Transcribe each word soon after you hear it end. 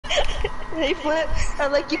Hey Flint, I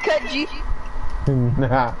like your cut, G.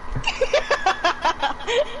 Nah.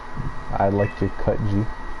 I like your cut, G.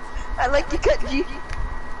 I like your cut, G.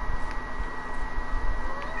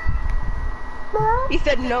 He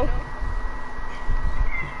said no.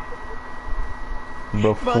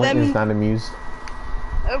 Bro, Flint is not amused.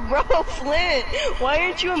 Bro, Flint, why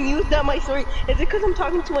aren't you amused at my story? Is it because I'm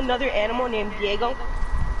talking to another animal named Diego?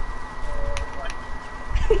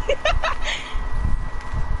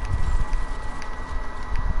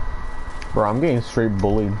 Bro, I'm getting straight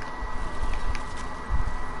bullied.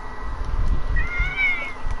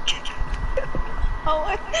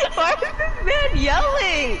 Oh, why is this man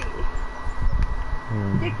yelling?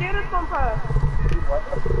 ¿Qué quieres, compa? What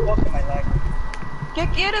the fuck am I lagging? ¿Qué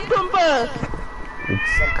quieres, compa?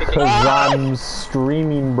 It's cause I'm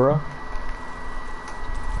streaming, bro.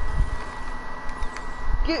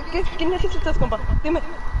 ¿Qué necesitas, compa? Dime.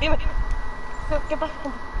 ¿Qué pasa,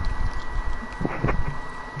 compa?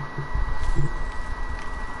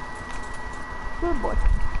 Good boy.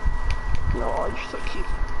 No, you're so cute.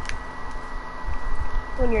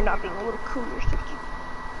 When you're not being a little cool, you're so cute.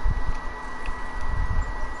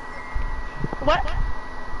 What?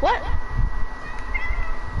 What?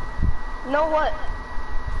 No, what?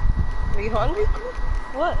 Are you hungry?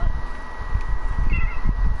 What?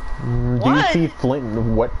 Do you see Flint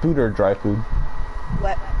in wet food or dry food?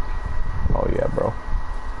 Wet. Oh yeah, bro.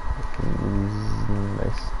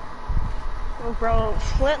 Nice. Oh, bro,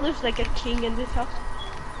 Flint lives like a king in this house.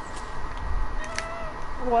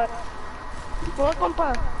 What? What,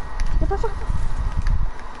 compa? ¿Qué pasa?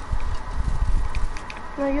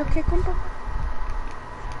 Are you okay, compa?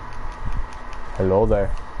 Hello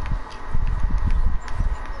there.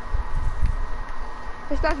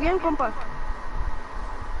 ¿Estás bien, compa?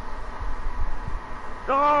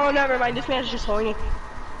 Oh, never mind. This man's just horny.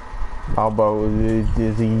 How about,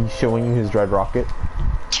 is he showing you his dread rocket?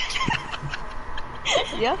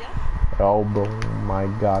 Yeah? Oh, bro, my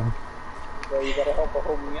god. Bro, you gotta help a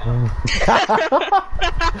homie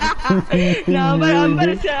out. No, I'm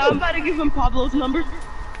about to give him Pablo's number.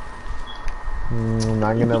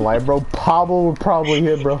 Not gonna lie, bro. Pablo would probably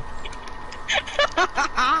hit, bro.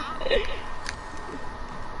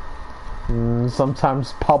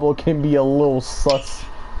 Sometimes Pablo can be a little sus.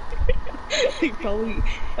 Probably.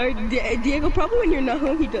 Or Diego, probably when you're not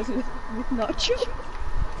home, he does it with Nacho.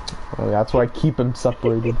 Well, that's why I keep him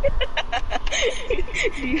separated.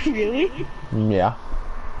 Do you really? Yeah.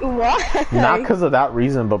 Why? Not because of that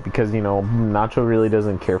reason, but because, you know, Nacho really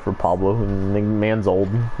doesn't care for Pablo. And the man's old.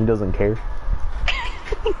 He doesn't care.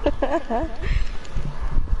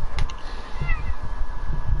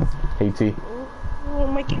 Hey, T. Oh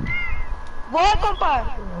my god. What, compa?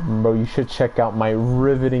 Bro, you should check out my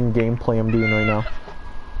riveting gameplay I'm doing right now.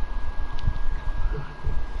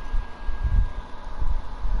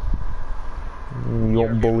 You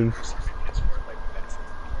won't believe.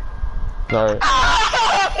 Alright.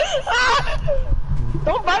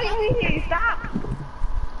 Don't bite me! Stop!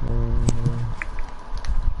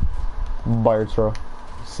 Bye, throw.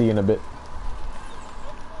 See you in a bit.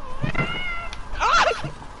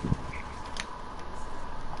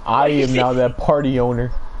 I am now that party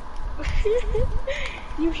owner.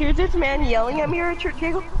 You hear this man yelling at me or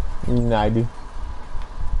Diego? Nah, I do.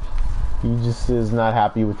 He just is not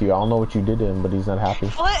happy with you. I don't know what you did to him, but he's not happy.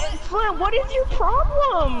 Flint, what is your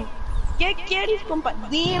problem? ¿Qué quieres, compa?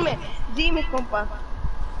 Dime, compa.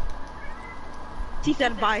 He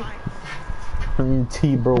said bye.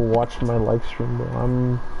 T, bro, watch my live stream,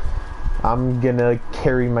 bro. I'm gonna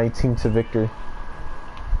carry my team to victory.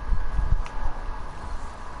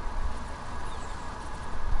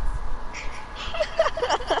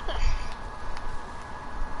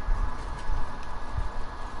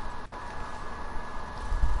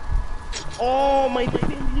 Oh, my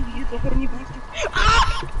family is a horny bastard.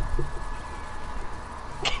 Ah!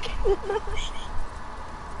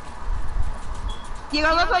 You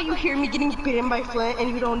know, that's how you hear me getting bitten by Flint and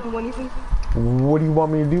you don't do anything. What do you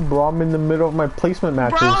want me to do, bro? I'm in the middle of my placement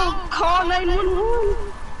matches. Bro, call 911.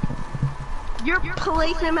 Your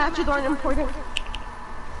placement matches aren't important.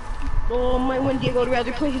 Oh, my when Diego would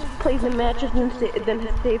rather play his placement matches than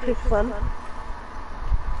save his son.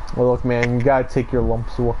 Well, look, man, you gotta take your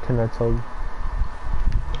lumps. What can I tell you?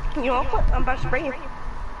 You know what? I'm about to spray him.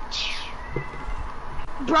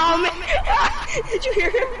 Bro, man. Did you hear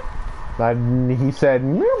him? He said,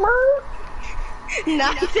 Nah,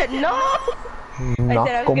 he said no. No, I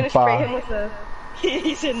said I was compa. gonna spray him with a.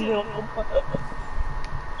 He said no, compa.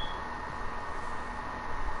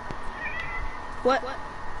 What?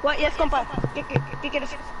 What? Yes, compa. ¿Qué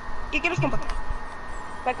quieres? ¿Qué quieres, compa?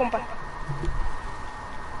 Bye, compa.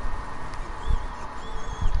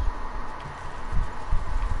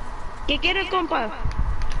 ¿Qué quieres, compa?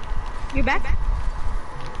 You back?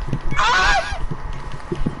 Ah!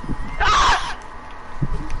 Ah!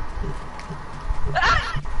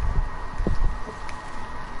 Ah!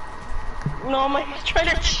 No, he's trying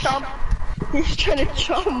to chomp. He's trying to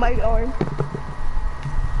chomp my arm.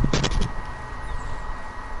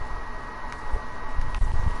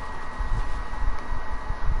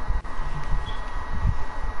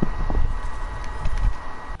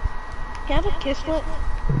 Can I have a kiss foot?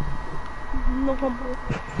 No humble.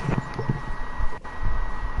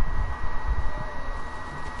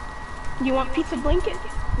 You want pizza blanket?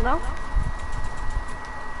 No?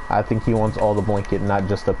 I think he wants all the blanket, not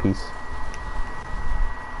just a piece.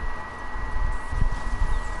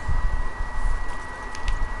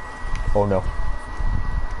 Oh no.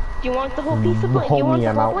 You want the whole piece of blanket? You want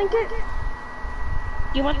the whole blanket?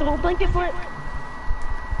 You want the whole blanket for it?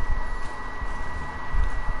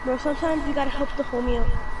 Bro, sometimes you gotta help the homie out.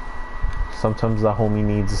 Sometimes the homie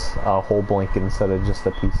needs a whole blanket instead of just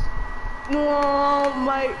a piece. Oh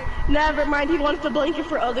my, never mind, he wants the blanket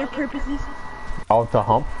for other purposes. Oh, to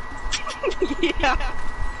hump? Yeah.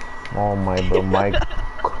 Oh my bro, my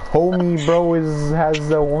homie bro has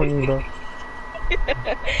the horny bro.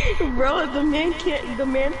 Bro, the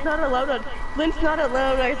man's not allowed on, Flint's not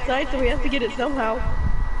allowed outside, so we have to get it somehow.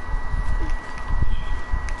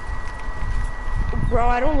 Bro,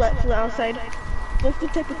 I don't let Flint outside. Flint's the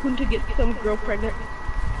type of coon to get some girl pregnant.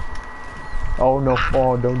 Oh no,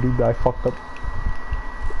 oh don't do that, I fucked up.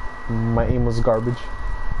 My aim was garbage.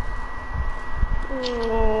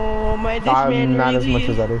 Oh my, this man not really as much is,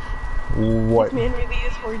 as that is. What? This man really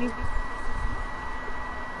is horny.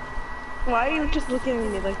 Why are you just looking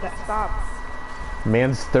at me like that? Stop.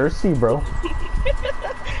 Man's thirsty, bro.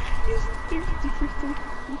 He's thirsty for some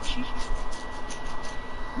cheese.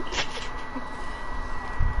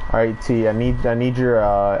 Alright T, I need your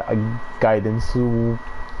guidance.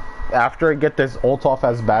 After I get this ult off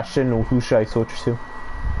as Bastion, who should I switch to?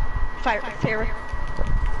 Sarah.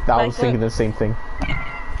 I was thinking the same thing.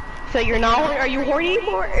 So you're not, are you horny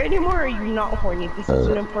anymore, or are you not horny? This is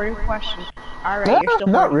an important question. Alright, you're still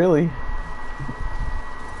horny. Not really.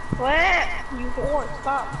 What? You whore,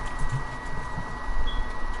 stop.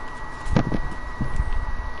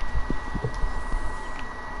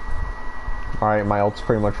 Alright, my ult's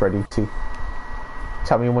pretty much ready, T.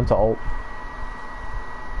 Tell me when to ult.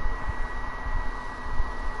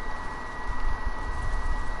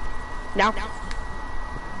 Now.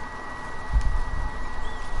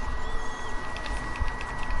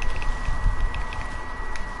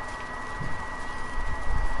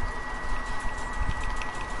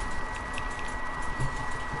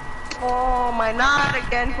 Oh my, not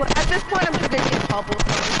again. But at this point, I'm just gonna get Pablo.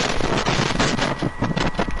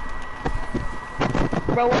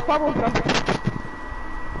 Bro, what's Pablo's number?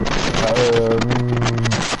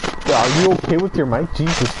 Are you okay with your mic?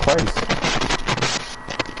 Jesus Christ.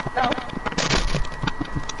 No.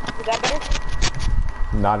 Is that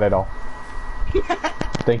better? Not at all.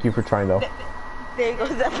 Thank you for trying though. There you go,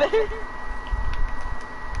 is that better?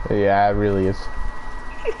 Yeah, it really is.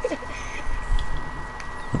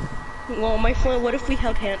 Oh my friend, what if we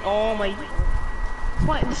held hands? Oh my.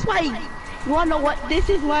 Why? This is why. You wanna know what? This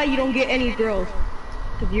is why you don't get any girls.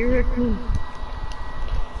 Cause you're a queen.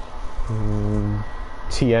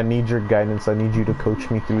 T, I need your guidance. I need you to coach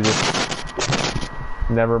me through this.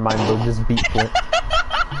 Never mind, they'll just beat Flint.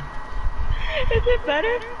 Is it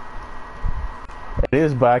better? It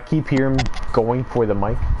is, but I keep hearing going for the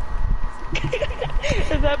mic.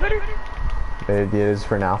 Is that better? It is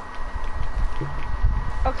for now.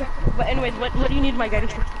 Okay, but anyways, what do you need my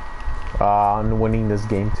guidance for? On winning this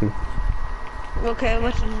game too. Okay,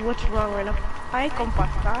 what's wrong right now? Ay, compa,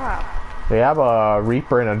 stop. They have a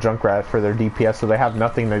Reaper and a Junkrat for their DPS, so they have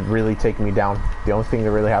nothing to really take me down. The only thing they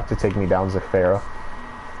really have to take me down is a Pharah.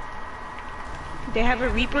 They have a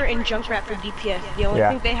Reaper and Junkrat for DPS. The only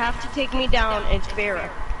thing they have to take me down is Pharah.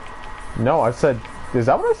 No, I said, is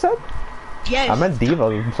that what I said? Yes. I meant D.Va,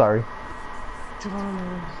 I'm sorry.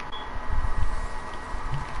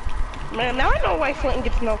 Man, now I know why Flint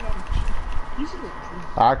gets no.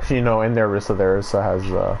 Actually, no, in there, Orisa has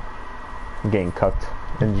getting cucked.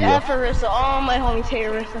 Yeah, for Orisa. All my homies hate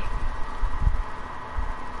Orisa.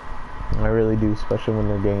 I really do, especially when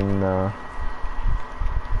they're getting,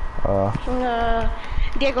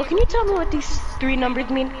 Diego, can you tell me what these three numbers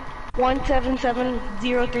mean?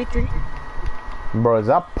 177033. Bro, is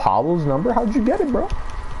that Pablo's number? How'd you get it, bro?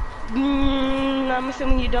 I'm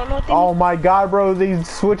assuming you don't know what they Oh my god, bro, they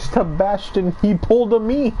switched to Bastion. He pulled a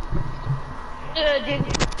me. Dude,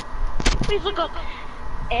 please look up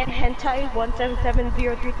and hentai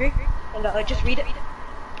 177033 and just read it.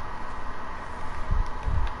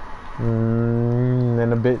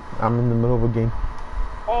 In a bit, I'm in the middle of a game.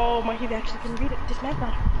 Oh my, he actually can read it. This man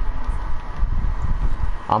bad.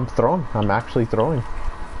 I'm throwing. I'm actually throwing.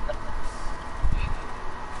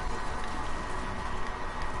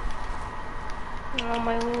 Oh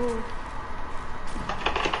my lord.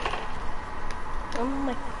 Some of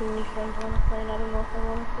my Cooney friends want to play and I don't know if I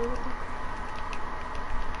want to play with them.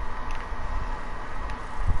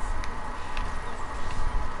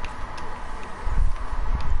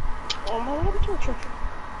 Oh my, what happened to a church?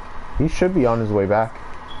 He should be on his way back.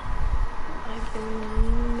 I've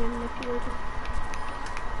been manipulated.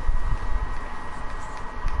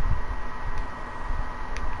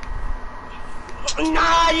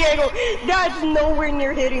 Nah, Diego, that's nowhere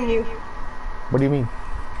near hitting you. What do you mean?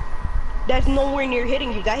 That's nowhere near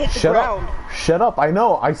hitting you. That hit the Shut ground. up. Shut up. I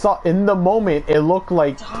know. I saw in the moment it looked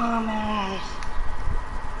like... Dumbass.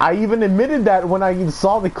 I even admitted that when I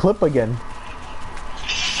saw the clip again.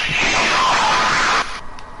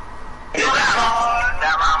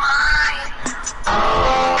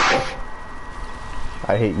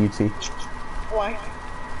 I hate UT. Why?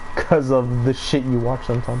 Because of the shit you watch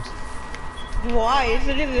sometimes. Why? It's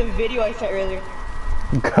in the video I sent earlier.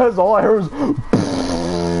 Because all I heard was...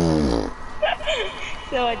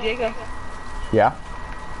 So, Diego. Yeah?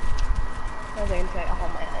 I was going to say, oh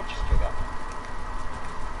man, I just forgot.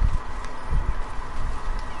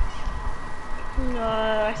 No,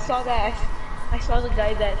 I saw that. I saw the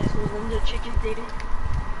guy that the chick is dating.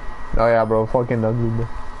 Oh yeah, bro. Fucking ugly, bro.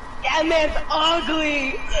 That man's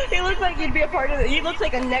ugly. He looks like he'd be a part of the. He looks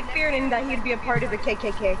like a neckbeard and that he'd be a part of the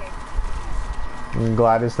KKK. I'm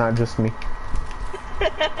glad it's not just me.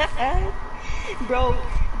 Bro,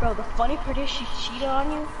 the funny part is she cheated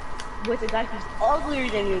on you with a guy who's uglier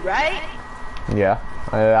than you, right? Yeah.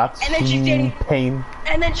 That's And then she's dating pain.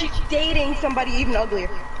 And then she's dating somebody even uglier.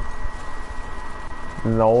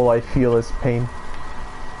 And all I feel is pain.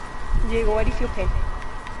 Diego, why do you feel pain?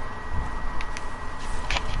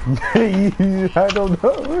 I don't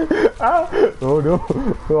know. Oh no.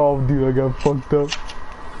 Oh dude, I got fucked up.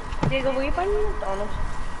 Diego, will you find me McDonald's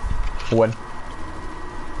When?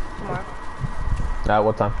 tomorrow? At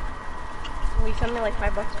what time? Will you send me like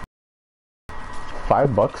 $5?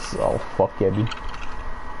 $5? Oh fuck yeah, dude.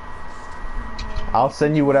 I'll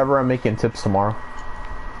send you whatever I'm making tips tomorrow.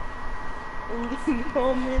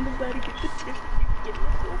 Oh man, I'm about to get the tip.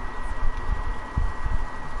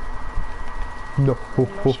 No.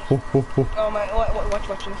 Oh my, watch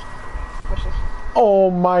this. Watch this. Oh,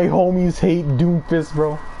 my homies hate Doomfist,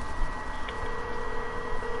 bro.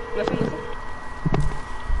 Listen.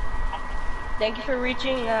 Thank you for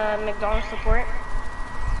reaching McDonald's support.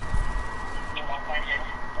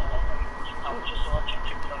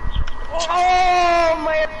 Oh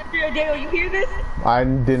my, Diego, you hear this? I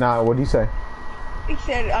did not. What do you say? He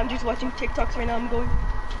said, I'm just watching TikToks right now, I'm going.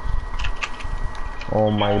 Oh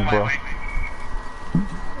my bro.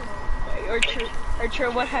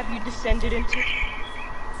 Archer, what have you descended into?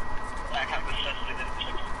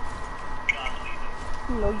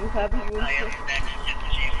 No, you haven't.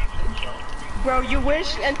 Bro, you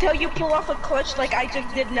wish until you pull off a clutch like I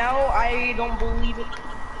just did now. I don't believe it.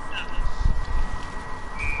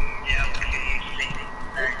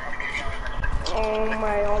 Oh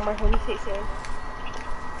my homies hate sand.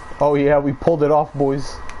 Oh yeah, we pulled it off,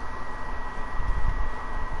 boys.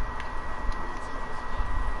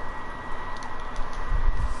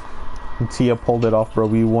 Tia pulled it off, bro.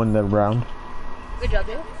 We won that round. Good job,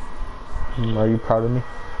 dude. Are you proud of me?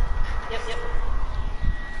 Yep.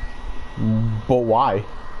 But why?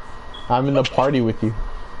 I'm in the party with you.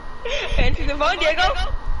 Answer the phone, Diego.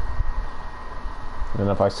 And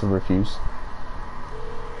if I still refuse?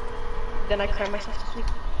 Then I cry myself to sleep.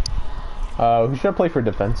 Who should I play for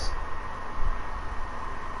defense?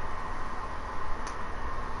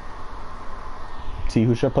 T,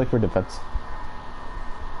 who should I play for defense?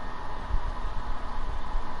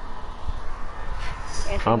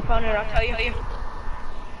 Answer the phone and I'll tell you.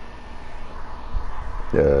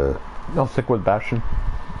 I'll stick with Bastion.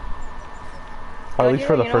 Or at least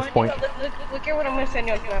for the first point. Look at what I'm gonna send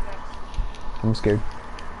you on Snap. I'm scared.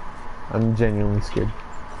 I'm genuinely scared.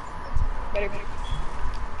 Better be.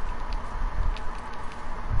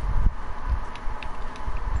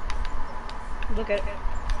 Look at it.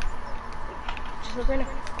 Just look right now.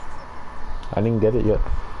 I didn't get it yet.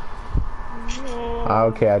 No.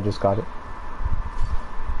 Okay, I just got it.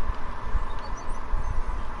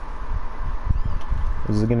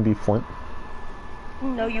 Is it gonna be Flint?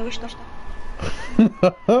 No, you wish not.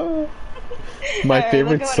 My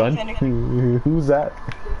favorite look at what son? I'm sending. Who's that?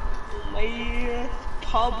 My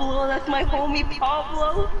Pablo, that's my homie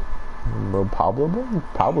Pablo. Bro, Pablo, bro?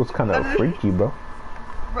 Pablo's kind of freaky, bro.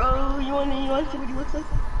 Bro, you wanna see what he looks like?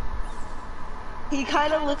 He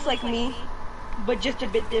kind of looks like me, but just a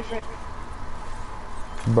bit different.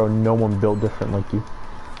 Bro, no one built different like you.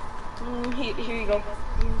 Here you go.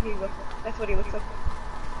 Here you go. That's what he looks like.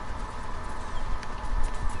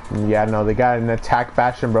 Yeah, no, they got an attack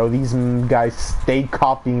Bastion, bro. These guys stay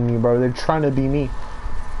copying me, bro. They're trying to be me.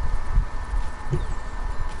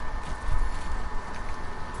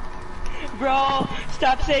 Bro,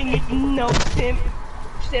 stop saying it's no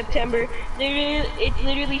September. It's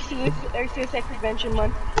literally suicide prevention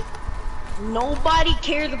month. Nobody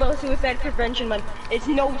cares about suicide prevention month. It's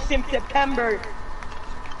no September.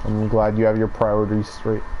 I'm glad you have your priorities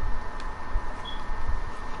straight.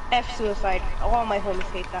 F suicide. All my homies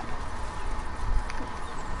hate that.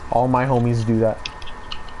 All my homies do that.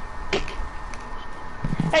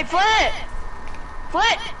 Hey, Flit!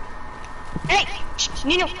 Flit! Hey! Shh,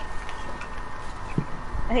 Nino!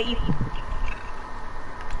 I hate you.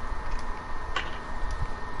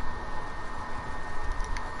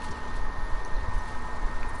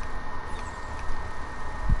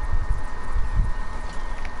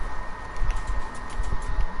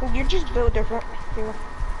 You're just built different. Yeah.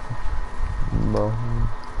 Bro.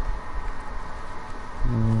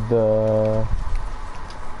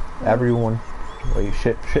 Everyone. Wait,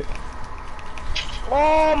 shit.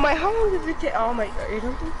 Oh my, how long does it take? Oh my god, I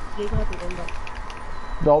don't think they got the window.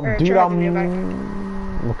 Oh, Or dude, try the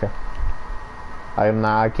okay.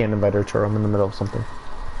 I can't invite her to her. I'm in the middle of something.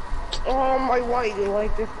 Oh my, why you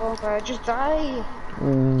like this? Oh god, just die.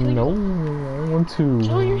 No, I want to.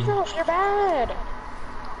 Kill yourself, you're bad.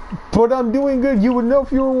 But I'm doing good. You would know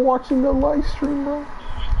if you were watching the live stream, bro.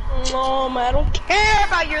 No, man, I don't care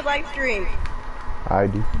about your live stream. I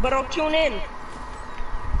do. But I'll tune in.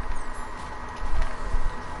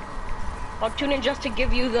 I'll tune in just to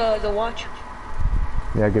give you the watch.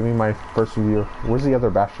 Yeah, give me my first review. Where's the other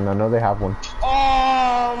Bastion? I know they have one.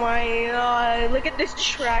 Oh my god, look at this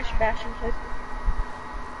trash Bastion place.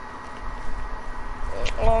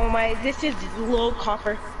 Oh my, this is low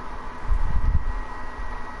copper.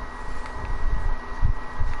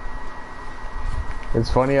 It's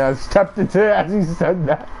funny, I stepped into it as he said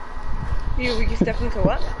that. You stepped into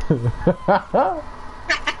what?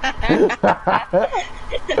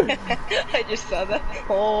 I just saw that.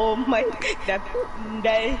 Oh my, that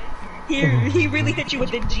he really hit you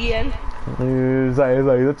with the GN. He was like,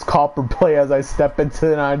 let's copper play as I step into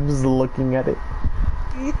it and I'm just looking at it.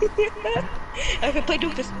 I can play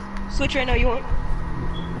Duke this switch right now, you want?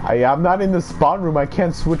 I'm not in the spawn room, I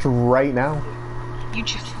can't switch right now. You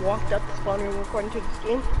just walked up the spawn room according to this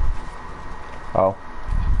game. Oh.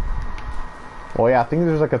 Well, yeah, I think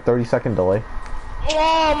there's like a 30-second delay.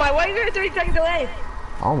 Oh my, why is there a 30-second delay?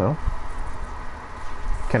 I don't know.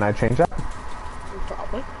 Can I change that?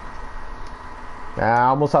 Probably. I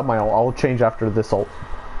almost have my ult. I'll change after this ult.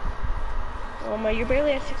 Oh my, you're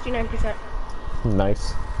barely at 69%.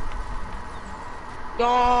 Nice.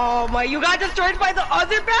 Oh my, you got destroyed by the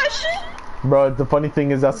other Bastion? Bro, the funny thing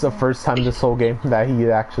is that's the first time this whole game that he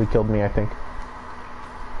actually killed me, I think.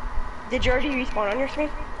 Did you already respawn on your screen?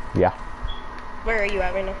 Yeah. Where are you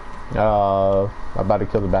at right now? About to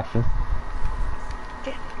kill the Bastion.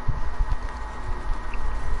 Okay.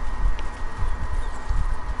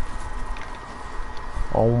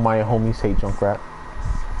 Oh, my homies hate Junkrat.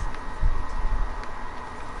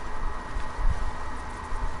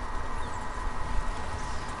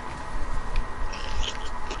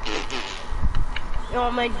 Oh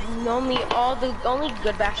my, only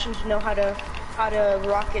good Bastions know how to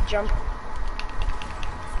rocket jump.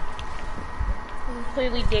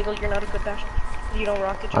 Clearly, Daigle, you're not a good Bastion. You don't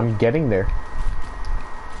rocket jump. I'm getting there.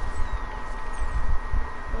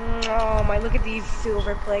 Oh my, look at these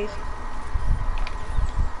silver plays.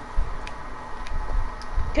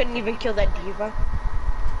 Couldn't even kill that diva.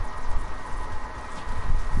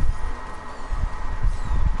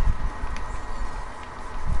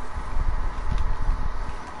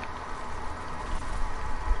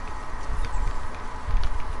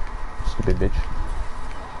 Stupid bitch.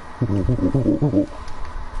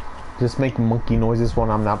 Just make monkey noises when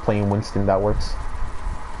I'm not playing Winston, that works.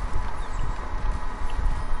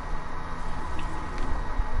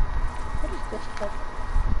 What is this clip?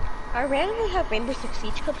 I randomly have Rainbow Six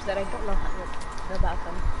Siege clips that I don't know about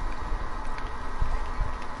them.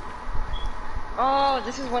 Oh,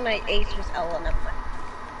 this is when I ace with Ellen.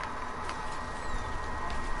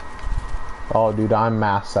 Oh, dude, I'm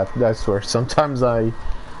mass. I swear. Sometimes I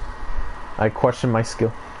question my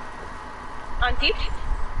skill. On Teach?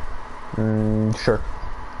 Sure.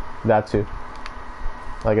 That too.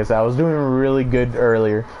 Like I said, I was doing really good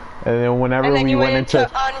earlier. And then whenever And then we you went went into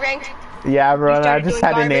unranked. yeah, bro, I started just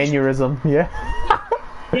doing had garbage. an aneurysm. Yeah.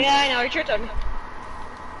 Yeah, I know. It's your turn.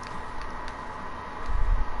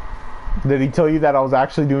 Did he tell you that I was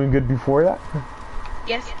actually doing good before that?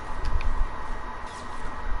 Yes.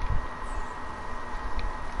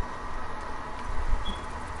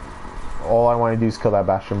 All I want to do is kill that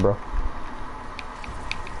Bastion, bro.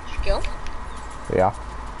 Skill? Yeah.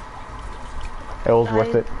 It was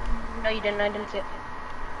worth it. No, you didn't. I didn't see it.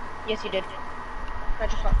 Yes, you did. I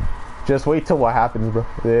just saw. Just wait till what happens, bro.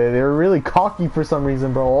 They're really cocky for some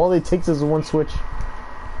reason, bro. All it takes is one switch.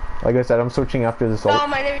 Like I said, I'm switching after this ult. Oh,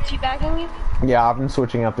 my, they were teabagging you? Yeah, I've been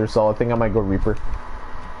switching after Sol. I think I might go Reaper.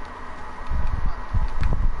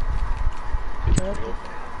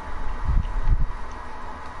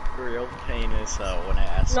 The real pain is when I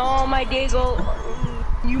ask. No, my Diego.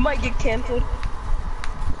 You might get cancelled.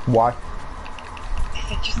 Why?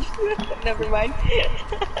 Never mind.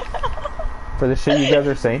 For the shit you guys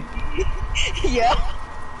are saying? Yeah.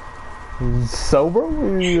 So, bro?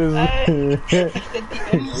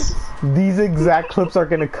 These exact clips are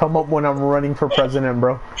gonna come up when I'm running for president,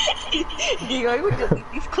 bro. Diego, I would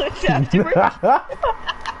delete these clips afterwards. I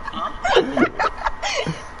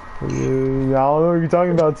don't know what you're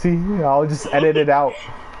talking about, T. I'll just edit it out.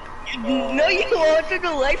 No, you won't do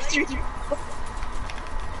the live stream.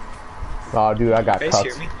 Oh, dude, I got You guys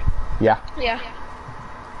cuts. hear me? Yeah. Yeah.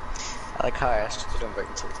 I like how I asked you to invite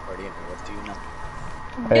me to this party and what do you know?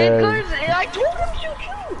 Because I told him to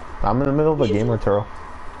too. I'm in the middle of a game, Arturo.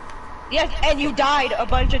 Yes, and you died a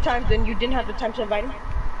bunch of times and you didn't have the time to invite him.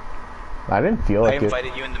 I didn't feel I like it.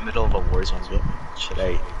 invited you in the middle of a Warzone game. Should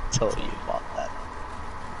I tell you about that?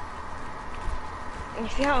 And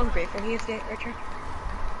you see how ungrateful he is, Richard?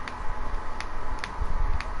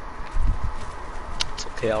 It's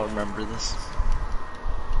okay, I'll remember this.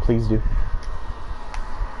 Please do.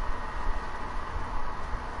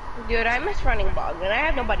 Dude, I miss running bogs, and I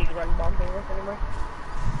have nobody to run bogs with anymore.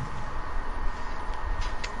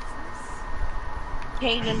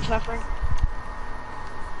 Pain and suffering.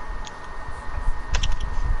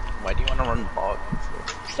 Why do you want to run bog?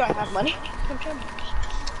 So I have money. I'm trying to.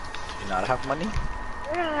 Do you not have money?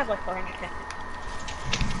 I have like 400k.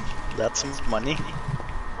 That's some money.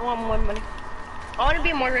 I want more money. I want to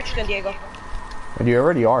be more rich than Diego. And you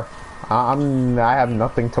already are. I have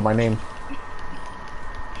nothing to my name.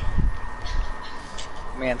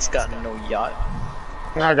 Man's got no yacht.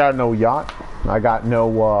 I got no yacht. I got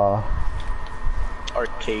no,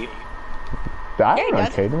 Arcade. I Yeah, he don't does.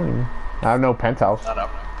 arcade. What do you mean? I have no penthouse. Not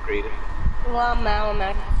upgraded. Well, I'm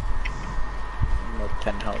mad. No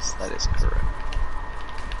penthouse, that is correct.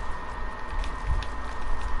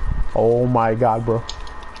 Oh my god, bro.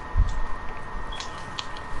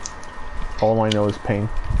 All I know is pain.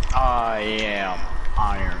 I am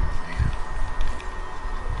Iron Man.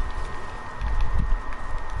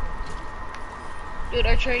 Dude,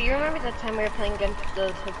 Archer, you remember that time we were playing against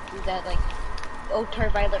that like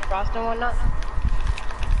ultraviolet frost and whatnot?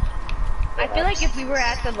 I feel like if we were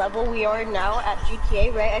at the level we are now at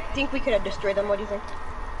GTA, right? I think we could have destroyed them. What do you think?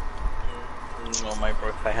 Oh my bro,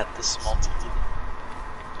 if I had this small TV.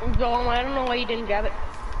 Go on, I don't know why you didn't grab it.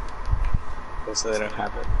 So they don't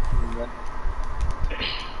have it.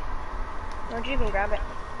 Why'd you even grab it?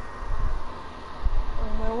 Oh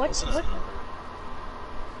man, what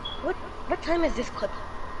time is this clip?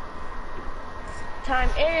 Time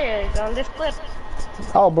is on this clip.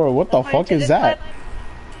 Oh, bro, what the According fuck to is this that? clip-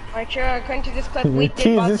 Archer, according to this clip, we did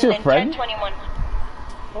T, is this your Boston in friend? 10:21.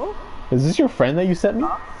 Who? Is this your friend that you sent me?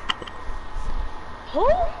 Who?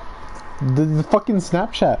 The fucking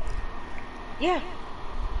Snapchat. Yeah.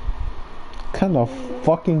 What kind of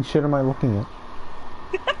fucking shit am I looking at?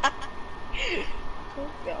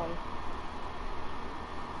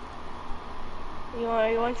 You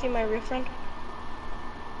want to see my real friend?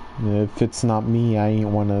 If it's not me, I ain't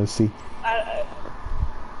wanna see.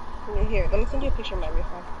 Here, let me send you a picture of my real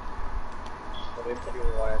friend. But if you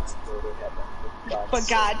want to go to heaven, For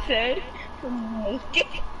God said, monkey.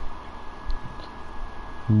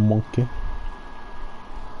 Monkey.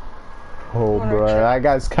 Oh, bro, that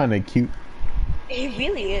guy's kind of cute. He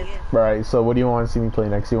really is. Alright, so what do you want to see me play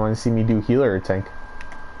next? You want to see me do healer or tank?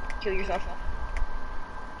 Kill yourself.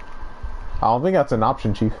 I don't think that's an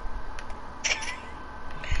option, Chief.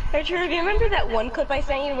 Archer, do you remember that one clip I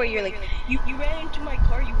sent you where you're like, you ran into my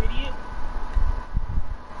car, you idiot?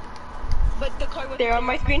 But the car was there on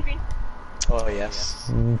my screen. Oh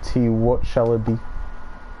yes. T, what shall it be?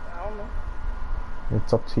 I don't know.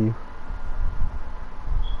 It's up to you.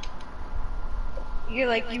 You're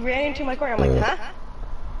like, you ran into my car. I'm like, huh?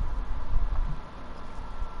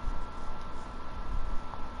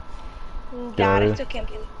 God, I still can't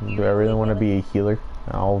believe Do I really want to be a healer?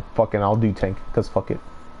 I'll do tank, cause fuck it.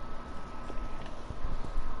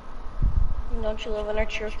 Don't you love when our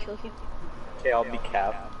church kills you? Okay, I'll be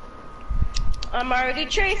Cap. I'm already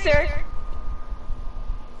Tracer.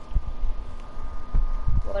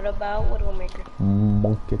 What about Widowmaker?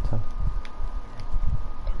 Monkey time.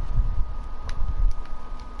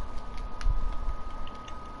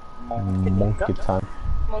 Monkey time.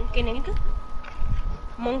 Monkey Inca?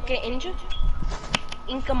 Monkey Inja?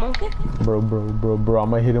 Inca Monkey? Bro,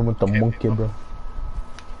 I'm gonna hit him with the monkey, bro.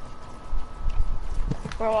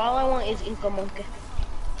 Bro, all I want is Inca Monkey.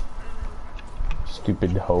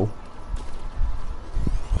 Stupid hoe.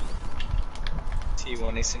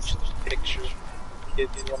 T1 essentially picture.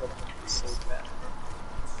 Kids want to be so bad.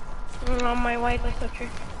 Oh my white, that's so true.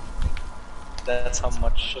 That's how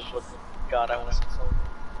much of a god I was.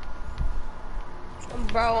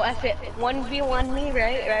 Bro, if it 1v1 me,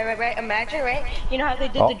 right? Imagine, right? You know how they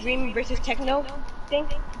did the Dream versus Techno thing?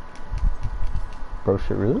 Bro,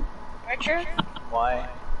 shit, really? Archer? Why?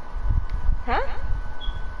 Huh?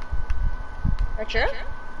 Archer?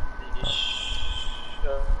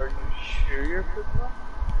 Are you sure you're football?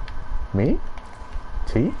 Me?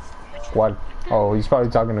 T? What? Oh, he's probably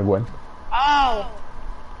talking to Gwen. Oh!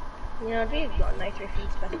 You know, these got nicer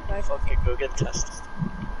feet specified. Okay, go get tested.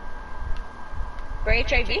 For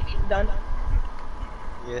HIV? Done.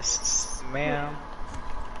 Yes, ma'am.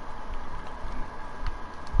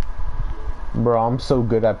 Bro, I'm so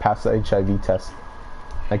good at pass the HIV test.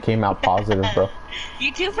 I came out positive, bro.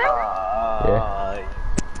 You too, bro?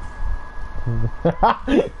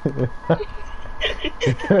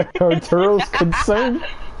 Arturo's concerned.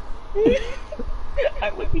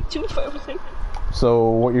 I would be too if I was him. So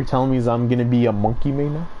what you're telling me is I'm gonna be a monkey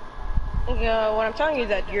main now? Yeah, what I'm telling you is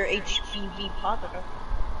that you're HPV positive.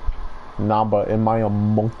 Nah, but am I a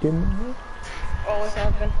monkey main? Always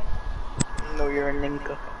have been. No, you're a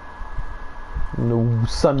ninka. No,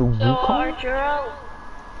 son of So, Wukong? Arturo.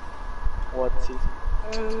 What's he?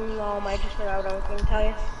 No, I just forgot what I was going to tell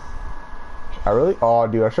you. I really? Oh,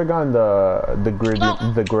 dude, I should've gotten the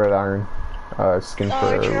gridiron skin So, for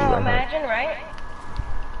Arturo, Reinhardt. imagine, right?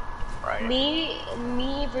 Right.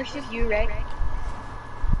 Me versus you, right?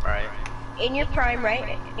 Right. In your prime,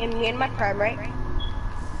 right? And me in my prime, right?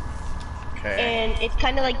 Okay. And it's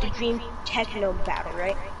kind of like the Dream Techno battle,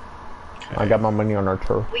 right? I got my money on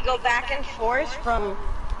Arturo. We go back and forth from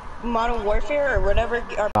Modern Warfare or whatever.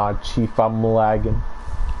 Nah, Chief, I'm lagging.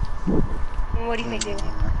 What do you think, Diego?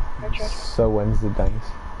 Arturo? So ends the dance.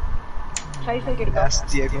 How do you think it would go? Ask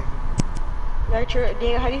Diego. Arturo,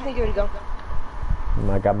 Diego, how do you think it would go? And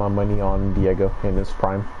I got my money on Diego in his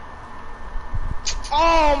prime.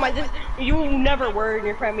 Oh my, you never were in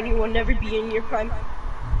your prime and you will never be in your prime.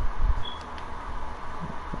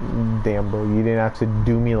 Damn, bro, you didn't have to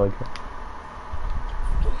do me like that.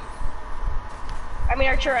 I mean,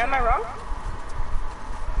 Arturo, am I wrong?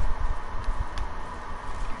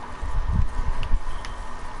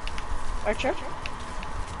 Archer?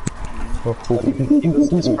 He was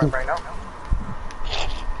in his prime right now.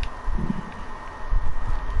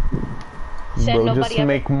 Said Bro, nobody just ever.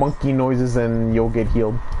 make monkey noises and you'll get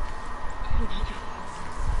healed.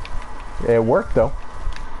 It worked though.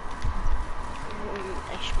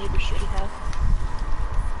 Actually, we should have.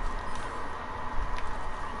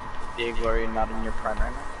 Diego, are you not in your prime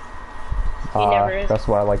right now? He never is. That's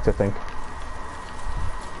what I like to think.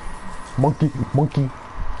 Monkey.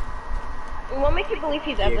 What makes you believe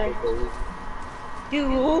he's ever?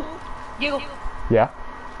 Diego, You. Yeah?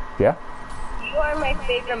 You are my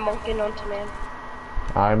favorite monkey known to man.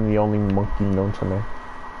 I'm the only monkey known to man.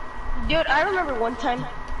 Dude, I remember one time.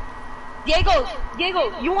 Diego,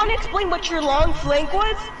 you want to explain what your long flank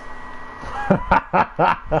was?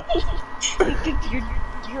 Dude,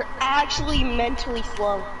 you're actually mentally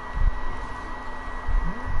slow.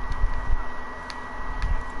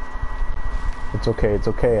 It's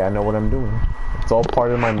okay. I know what I'm doing. It's all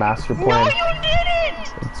part of my master plan. No, you didn't!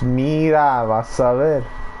 It's mira, vas a ver.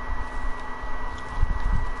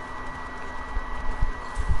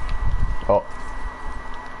 Oh.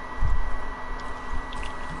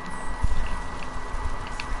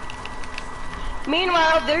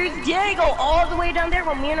 Meanwhile, there's Diego all the way down there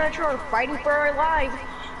while me and Archer are fighting for our lives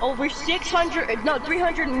over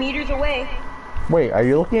 300 meters away. Wait, are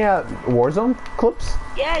you looking at Warzone clips?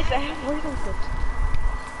 Yes, I have Warzone clips.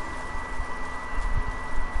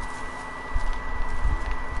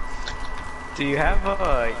 do you have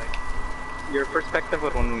your perspective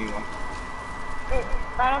of when we won?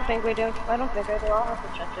 I don't think we do. I don't think I do. I'll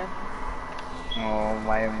have to check it. Oh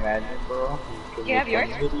my imagine, bro. You have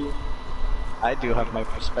yours? I do have my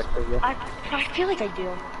perspective, yeah. I feel like I do.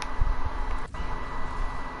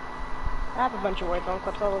 I have a bunch of words on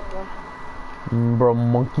clips. I'll look for them. Bro,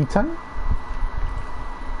 monkey time?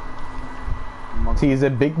 See, is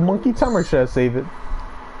it big monkey time or should I save it?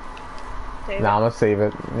 Save Nah, I'm it. gonna save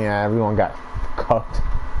it. Yeah, everyone got cucked.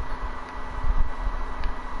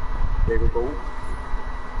 There we go.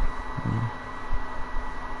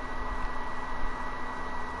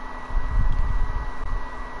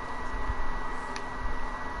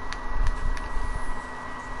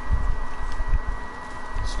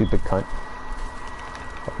 Stupid cunt.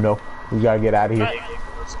 Oh, no, we gotta get out of here.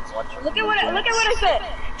 Look at what I said.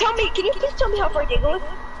 Tell me, can you please tell me how far Diego is?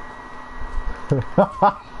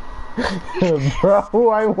 Bro,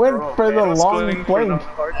 I went for the long flank.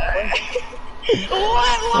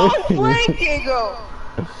 What long flank, Diego?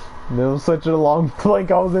 It was such a long flank,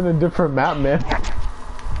 I was in a different map, man.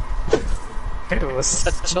 It was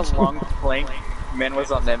such a long flank. Man was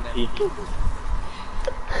on MP.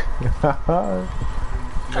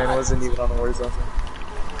 Man wasn't even on Warzone.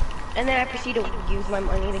 And then I proceed to use my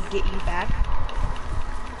money to get you back.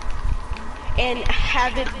 And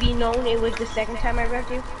have it be known it was the second time I revved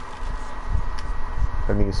you.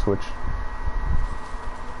 I need to switch.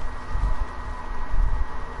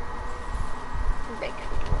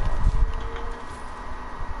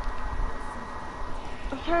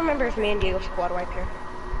 I'm trying to remember if me and Diego squad wipe here.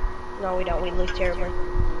 No, we don't. We lose terribly.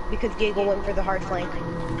 Because Diego went for the hard flank.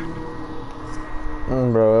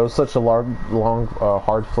 Bro, it was such a long,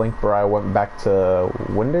 hard flank where I went back to...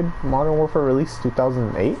 When did Modern Warfare release?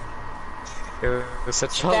 2008? It was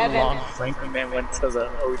such a long flank. And man went to the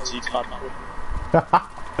OG console.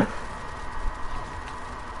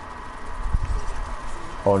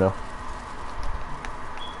 Oh no.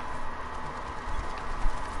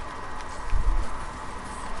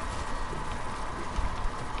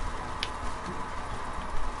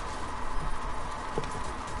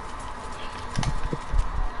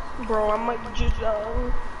 Bro, I might just,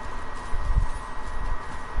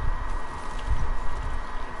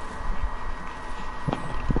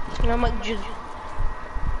 I might just...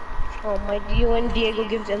 Oh my, you and Diego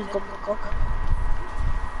gives El Coco.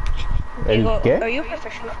 Diego, ¿El qué? are you a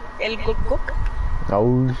professional? El Coco?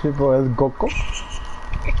 Oh shit, bro, El Coco?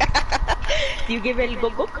 Do you give El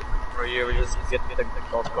Coco? Or you ever just get the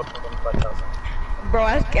gold code 25,000. Bro,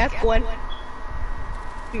 ask Gwen.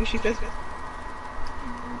 See what she says.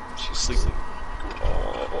 She's sleeping.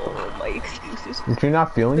 Oh, my excuses. If you're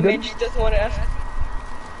not feeling The man good? just doesn't want to ask.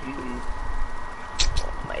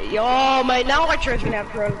 Oh my, now our church gonna have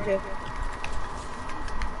pros too.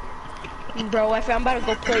 Bro, I found about to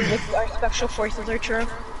go play with our special forces archer.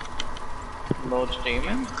 No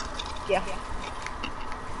Damon? Yeah.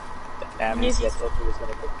 Damn, yes. I thought he was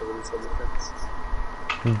gonna pick the release of the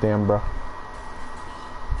defense. Damn, bro.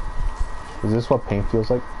 Is this what pain feels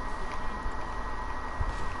like?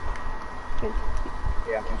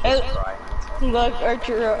 Yeah, I'm just crying. Look,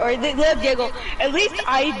 Archer, or look, Diego. At least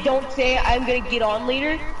I don't say I'm gonna get on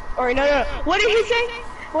later. Or no. What did he say?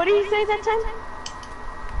 What did he say that time?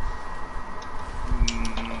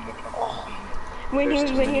 When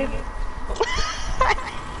he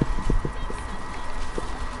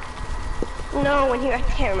No, when I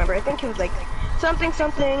can't remember. I think it was like something.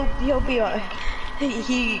 He'll be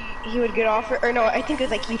he would get off, or no, I think it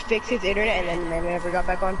was like he fixed his internet and then never got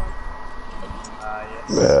back on.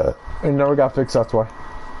 Yes. Yeah. It never got fixed, that's why.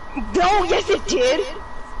 No, yes it did.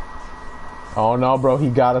 Oh no, bro, he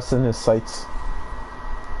got us in his sights.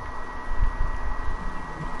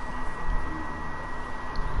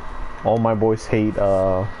 All my boys hate,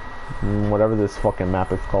 whatever this fucking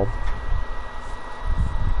map is called.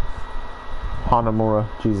 Hanamura,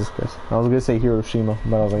 Jesus Christ. I was gonna say Hiroshima,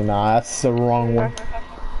 but I was like, nah, that's the wrong one.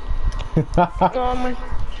 Oh my.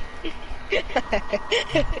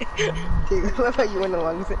 Dude, I love how you went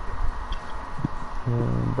along with it.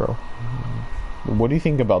 Bro. What do you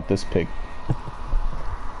think about this pick?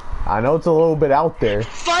 I know it's a little bit out there.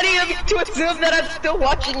 Funny of you to assume that I'm still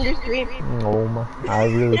watching your stream. Oh my, I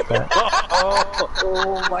really thought.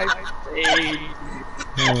 Oh my face.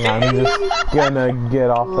 I'm just gonna get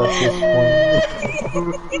off at this point. Oh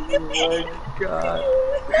my god.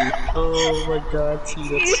 Oh my god, see,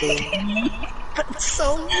 that's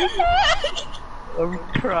so I'm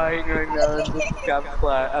crying right now in this cap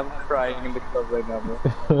flat. I'm crying in the club right now, bro.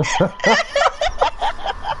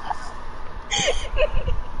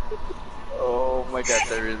 Oh my god,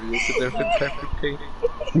 that really is a different type of pain.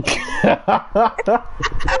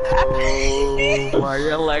 Oh my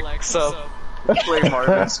Alexa, play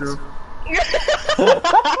Marvin's Room.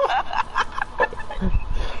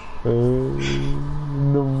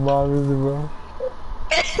 No mames, bro.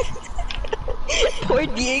 Poor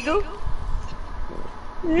Diego.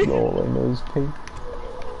 All I know is pain.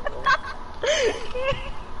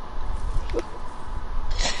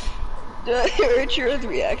 Arturo's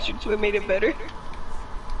reaction to it made it better.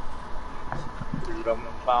 Dude,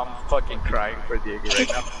 I'm fucking crying for Diego right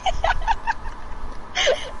now.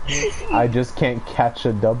 I just can't catch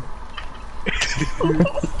a dub.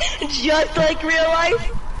 Just like real life.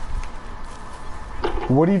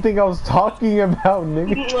 What do you think I was talking about,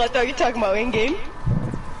 nigga? Well, I thought you were talking about in-game.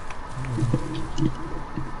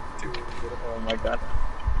 Oh my god.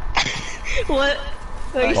 What?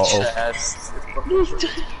 Are you, Uh-oh. Chest.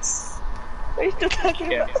 are you still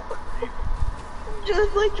talking Yeah. about?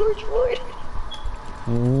 Just like George Floyd.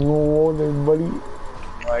 No, there, buddy. Oh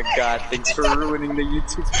my god, thanks for ruining the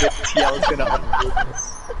YouTube bit. TL is gonna upload this.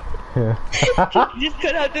 Just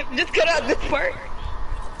cut out this part.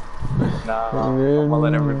 Nah, I'm gonna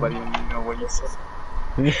let everybody know what you said.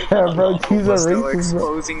 Yeah, bro, he's a We're still racist,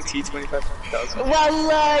 bro. exposing T25000.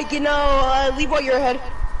 Well, you know, leave while you're ahead.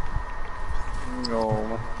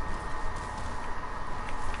 No.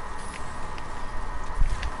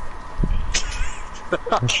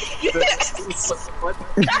 That's so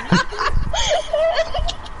funny.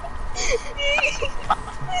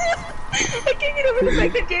 I can't get over the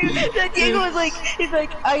fact that Diego was like, he's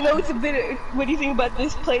like, I know it's a bit. What do you think about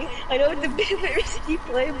this play? I know it's a bit of a risky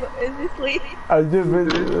play, but is this play? I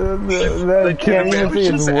can't even say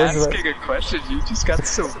his just words asking right. a question, you just got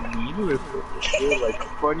so mean with it. You're like,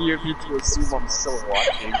 funny of you to assume I'm still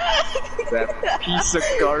watching that piece of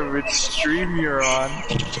garbage stream you're on.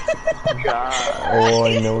 God. All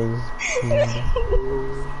I know is...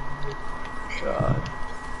 God.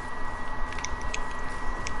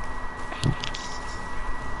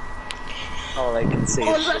 All I can say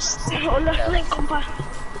is just... Hola, compa.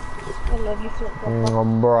 I love you,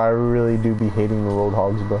 compa. Bro, I really do be hating the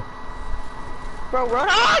Roadhogs, bro. Bro,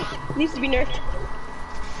 Roadhog needs to be nerfed.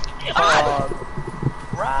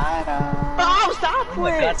 Right on. Oh, stop Oh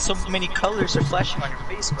my it! god, so many colors are flashing on your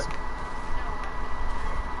face, but...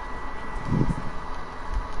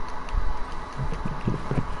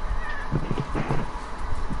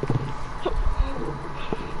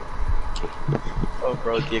 Oh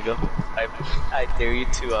bro, Diego, I dare you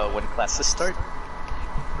to, when classes start,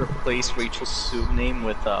 replace Rachel's Zoom name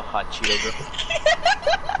with Hot Cheeto, bro.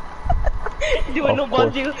 Do it, Of no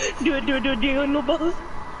balls, course. do it, no balls.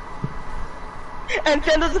 And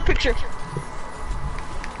send us a picture.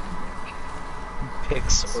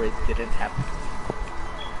 Pics or it didn't happen.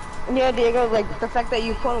 Yeah, Diego, like, the fact that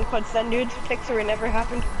you quote unquote send nudes, pics or it never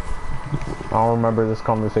happened. I don't remember this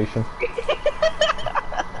conversation.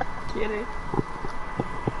 Kidding.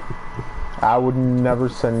 I would never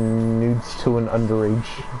send nudes to an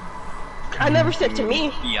underage. I never said to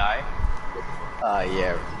me. EI?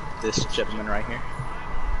 Yeah, this gentleman right here.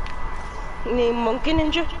 Name Monkey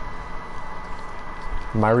Ninja.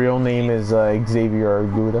 My real name is Xavier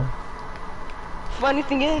Arguda. Funny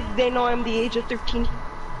thing is, they know I'm the age of 13.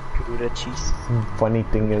 Gouda cheese. Funny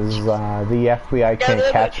thing is, the FBI can't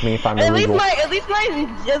catch me if I'm illegal. At least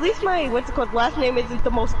my, what's it called, last name isn't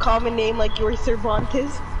the most common name like your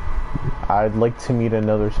Cervantes. I'd like to meet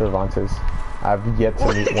another Cervantes. I've yet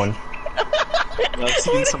to meet one. I've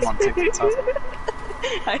seen some on TikTok.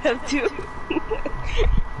 I have two.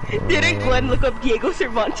 Didn't Gwen look up Diego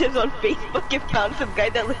Cervantes on Facebook and found some guy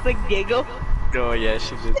that looks like Diego? Oh yeah,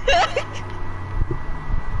 she did.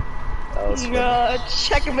 That was funny.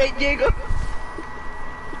 Checkmate, Diego.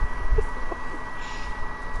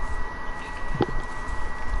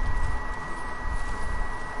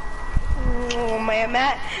 Oh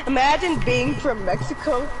man, imagine being from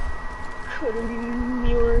Mexico. Couldn't be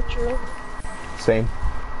me or true. Same.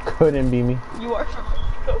 Couldn't be me. You are from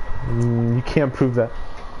Mexico. You can't prove that.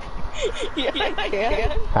 Yeah, I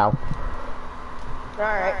can. How?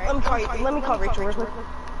 Alright, let me call Rachel real quick.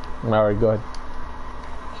 Alright, go ahead.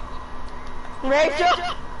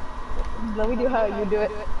 Rachel! Let me do how you do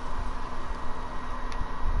it.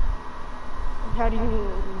 How do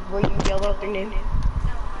you yell out their name?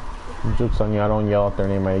 Joke's on you, I don't yell out their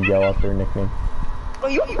name, I yell out their nickname. Oh,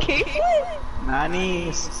 you okay?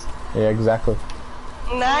 Nanis. Yeah, exactly.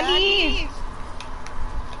 Nani!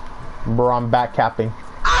 Bro, I'm back capping.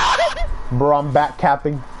 Bro, I'm back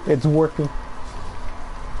capping. It's working.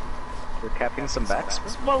 You're capping some backs,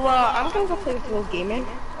 bro? Well, I'm gonna go play this little game, man.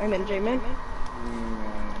 I'm in J-Man.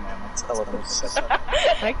 Man, that's hella most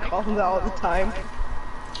I call him that all the time.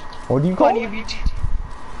 What do you call Funny him? if you...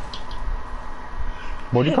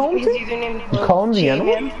 What do you call him? His to? username is You call him the J-Man.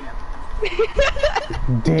 N-word?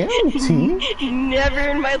 Damn, T. Never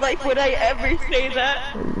in my life would I ever say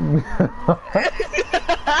that.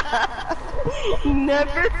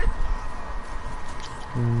 Never.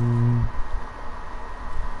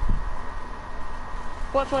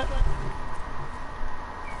 What?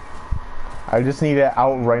 I just need to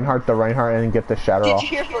out Reinhardt the Reinhardt and get the shatter Did off. you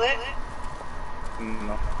hear Flip?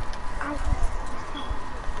 No.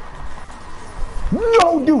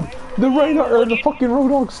 No, dude! The Reinhardt or the fucking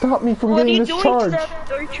Roadhog stopped me from What are getting you this doing, charge.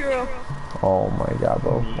 Arturo? Oh my god,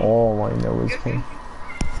 bro. All I know is pain.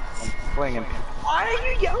 Playing in. Why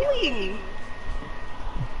are you yelling?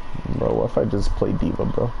 Bro, what if I just play Diva,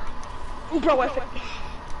 bro? Bro,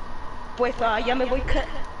 pues ya me voy cut.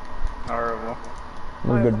 Horrible.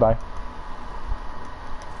 Well, goodbye.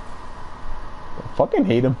 I fucking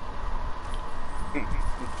hate him.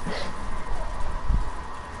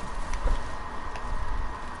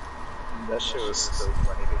 That shit was so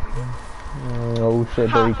funny to me. Oh shit,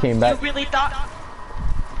 bro, he came back. You really thought?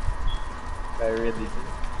 I really did.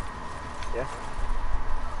 Yeah.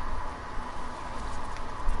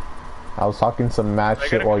 I was talking some mad I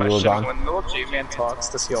shit got a while you were question. gone. When little J-Man talks,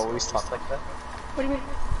 does he always talk like that? What do you mean?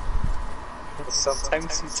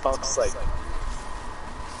 Sometimes he talks like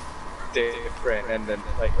different, and then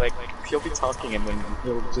like he'll be talking, and then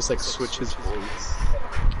he'll just like switch his voice.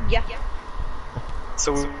 Yeah.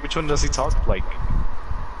 So which one does he talk like?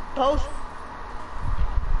 Both.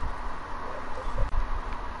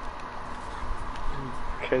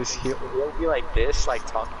 Because he'll be like this, like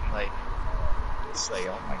talking like it's like,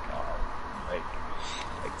 oh my god,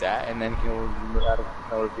 like that, and then he'll out of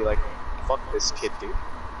nowhere be like, fuck this kid, dude.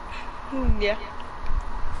 Yeah.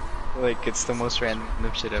 Like it's the most random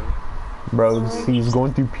shit ever. Bro, he's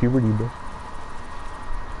going through puberty, bro.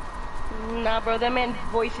 Nah, bro, that man's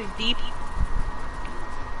voice is deep.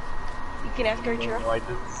 You can ask Arturo. No,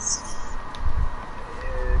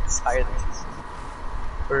 it's higher than T.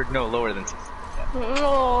 Or no, lower than T.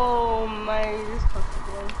 Oh my, this fucking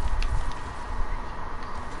boy.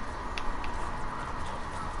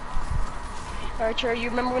 Archer, you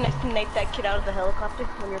remember when I sniped that kid out of the helicopter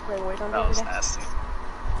when you were playing Warzone? That was the other day? nasty.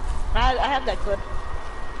 I have that clip.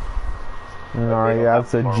 Alright, yeah,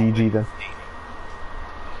 that's a GG then.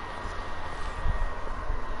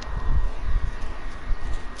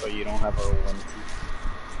 But you don't have a 1-2.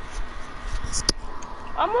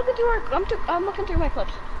 I'm looking through my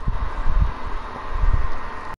clips.